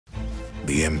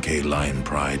The MK Lion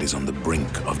Pride is on the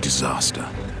brink of disaster.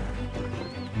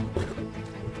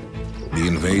 The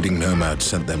invading Nomads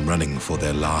sent them running for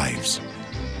their lives,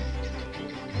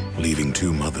 leaving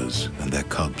 2 mothers and their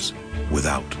cubs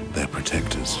without their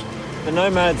protectors. The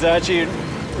Nomads are actually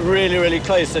really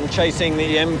close and chasing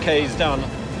the MKs down,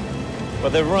 but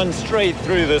they've run straight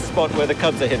through the spot where the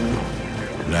cubs are hidden.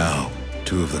 Now,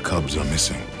 2 of the cubs are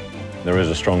missing. There is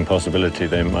a strong possibility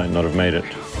they might not have made it.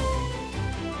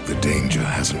 The danger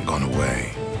hasn't gone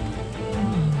away.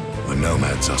 The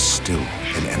Nomads are still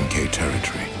in MK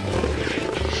territory.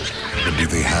 But do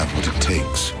they have what it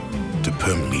takes to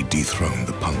permanently dethrone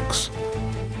the punks?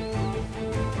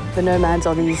 The Nomads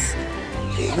are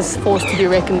this force to be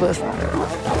reckoned with.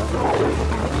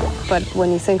 But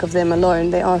when you think of them alone,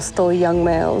 they are still young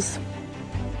males.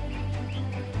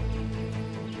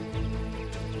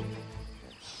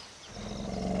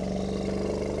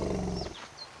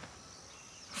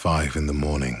 Five in the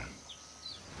morning.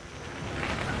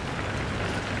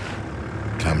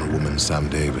 Camerawoman Sam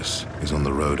Davis is on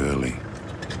the road early,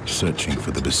 searching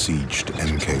for the besieged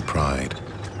MK Pride.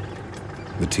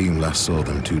 The team last saw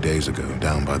them 2 days ago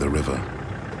down by the river,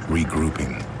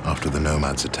 regrouping after the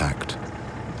Nomads attacked.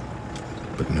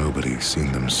 But nobody's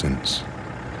seen them since.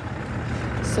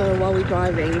 So while we're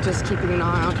driving, just keeping an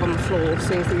eye out on the floor,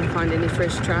 seeing if we can find any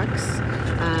fresh tracks.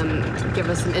 Give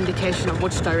us an indication of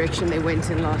which direction they went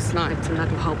in last night, and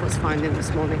that will help us find them this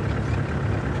morning.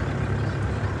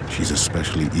 She's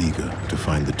especially eager to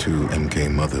find the 2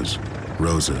 MK mothers,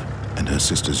 Rosa and her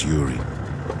sisters Yuri,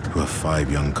 who have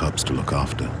 5 young cubs to look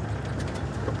after.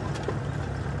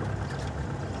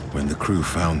 When the crew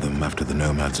found them after the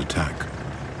Nomads' attack,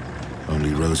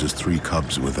 only Rosa's 3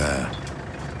 cubs were there.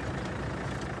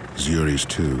 Yuri's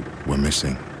 2 were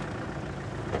missing.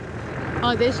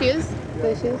 Oh, there she is.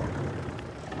 There she is.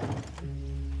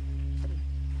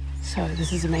 So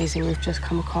this is amazing. We've just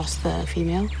come across the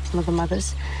female, one of the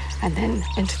mothers, and then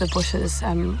into the bushes,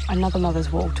 another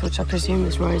mother's walked, which I presume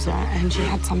is Rosa, and she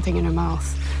had something in her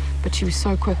mouth. But she was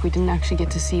so quick, we didn't actually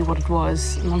get to see what it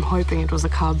was, and I'm hoping it was a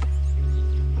cub.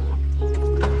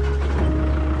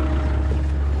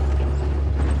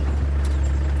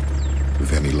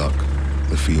 With any luck,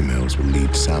 the females will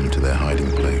lead Sam to their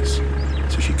hiding place,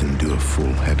 so she can do a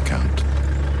full head count.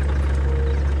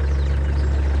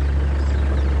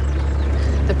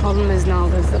 The problem is now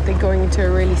that they're going into a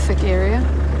really thick area.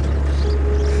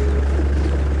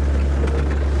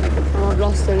 Oh, I've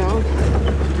lost her now.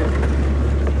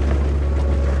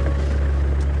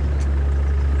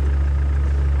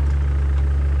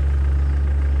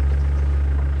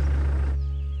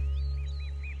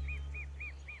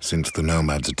 Since the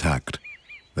Nomads attacked,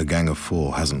 the Gang of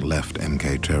 4 hasn't left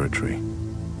MK territory.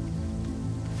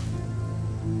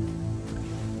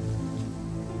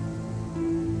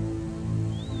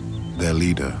 Their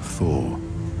leader, Thor,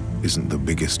 isn't the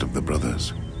biggest of the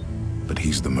brothers, but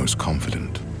he's the most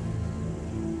confident.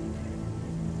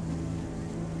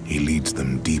 He leads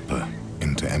them deeper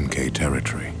into MK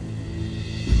territory.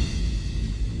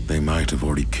 They might have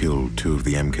already killed 2 of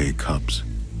the MK cubs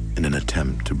in an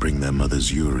attempt to bring their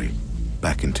mother's Yuri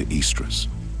back into Estrus.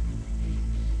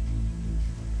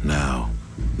 Now,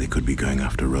 they could be going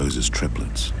after Rosa's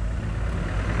triplets.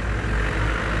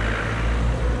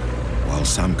 While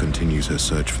Sam continues her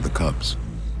search for the cubs,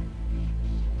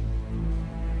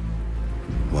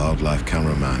 wildlife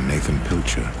cameraman Nathan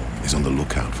Pilcher is on the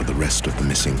lookout for the rest of the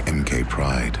missing MK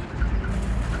Pride.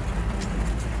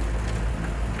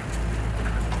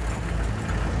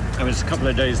 I mean, it's a couple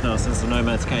of days now since the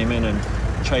Nomads came in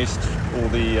and chased all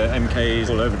the MKs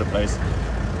all over the place.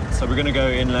 So we're going to go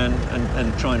inland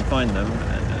and try and find them,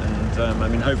 and I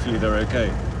mean, hopefully they're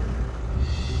okay.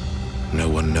 No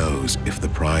one knows if the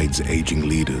Pride's aging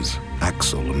leaders,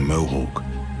 Axel and Mohawk,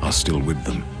 are still with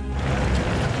them.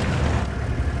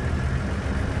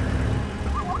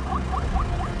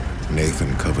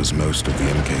 Nathan covers most of the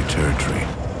MK territory.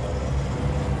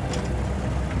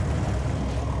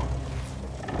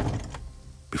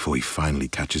 Before he finally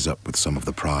catches up with some of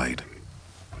the Pride.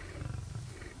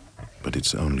 But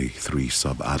it's only 3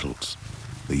 sub-adults,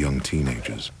 the young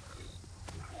teenagers.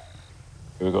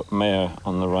 We've got Maya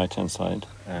on the right-hand side,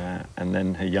 and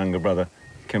then her younger brother,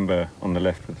 Kimber, on the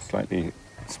left with a slightly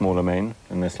smaller mane,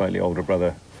 and their slightly older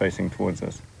brother facing towards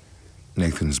us.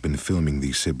 Nathan's been filming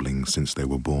these siblings since they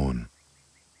were born.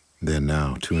 They're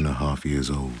now 2.5 years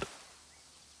old.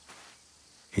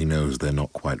 He knows they're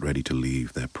not quite ready to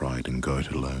leave their Pride and go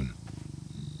it alone.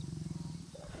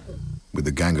 With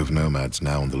the gang of Nomads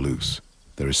now on the loose,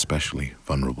 they're especially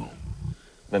vulnerable.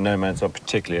 The Nomads are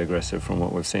particularly aggressive from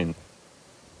what we've seen.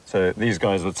 So these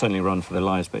guys would certainly run for their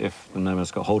lives, but if the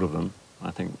Nomads got hold of them,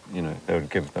 I think, you know, they would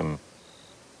give them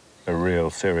a real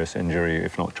serious injury,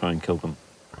 if not try and kill them.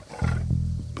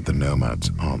 But the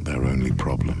nomads aren't their only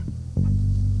problem.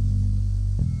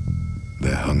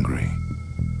 They're hungry.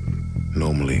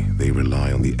 Normally, they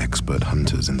rely on the expert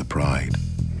hunters in the pride,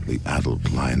 the adult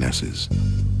lionesses.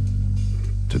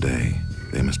 Today,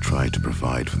 they must try to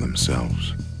provide for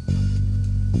themselves.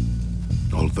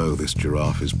 Although this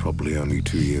giraffe is probably only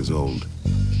 2 years old,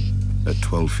 at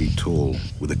 12 feet tall,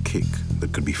 with a kick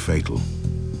that could be fatal,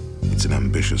 it's an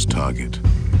ambitious target.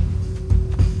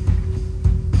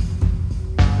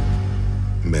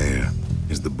 Maya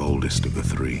is the boldest of the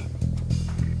three.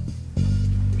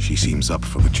 She seems up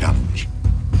for the challenge.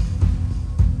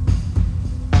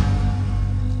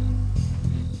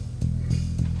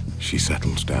 She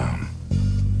settles down,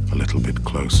 a little bit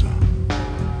closer.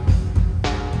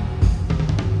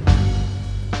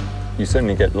 You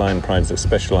certainly get lion prides that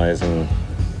specialize in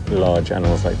large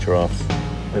animals like giraffes,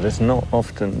 but it's not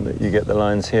often that you get the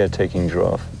lions here taking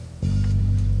giraffe.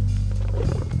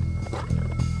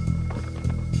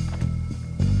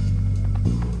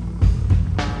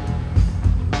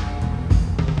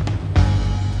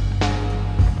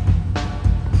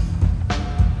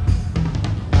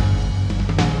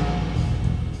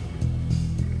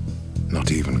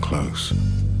 Not even close.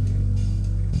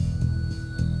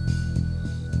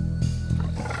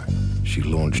 She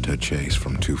launched her chase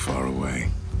from too far away.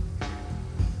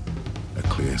 A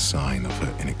clear sign of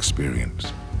her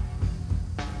inexperience.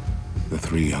 The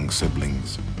three young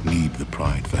siblings need the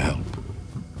pride for help,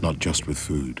 not just with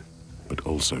food, but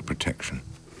also protection.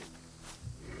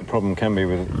 The problem can be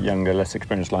with younger, less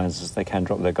experienced lions is they can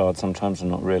drop their guard sometimes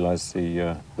and not realize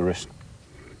the risk.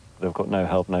 They've got no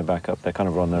help, no backup. They're kind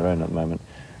of on their own at the moment.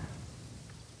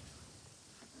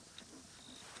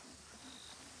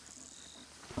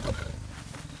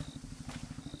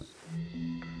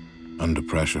 Under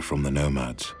pressure from the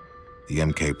nomads, the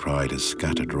MK pride is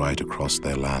scattered right across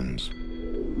their lands.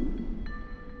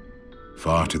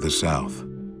 Far to the south,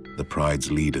 the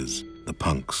pride's leaders, the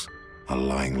punks, are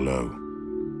lying low.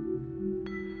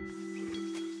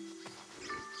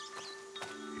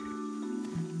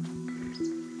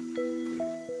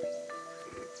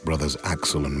 Brothers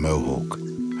Axel and Mohawk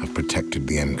have protected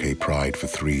the MK pride for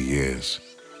 3 years.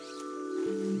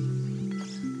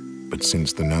 But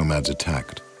since the nomads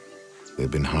attacked, they've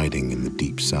been hiding in the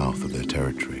deep south of their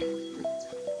territory.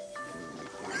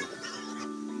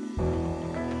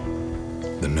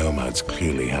 The nomads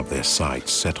clearly have their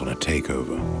sights set on a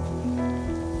takeover.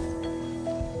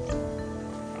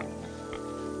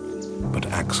 But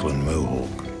Axel and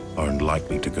Mohawk aren't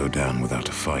likely to go down without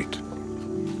a fight.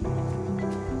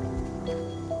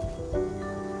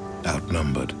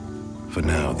 Outnumbered, for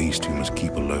now these two must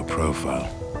keep a low profile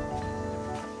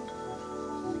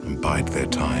and bide their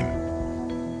time.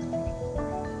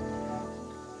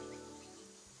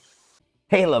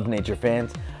 Hey Love Nature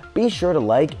fans, be sure to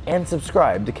like and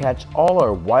subscribe to catch all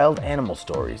our wild animal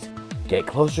stories. Get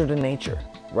closer to nature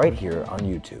right here on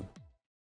YouTube.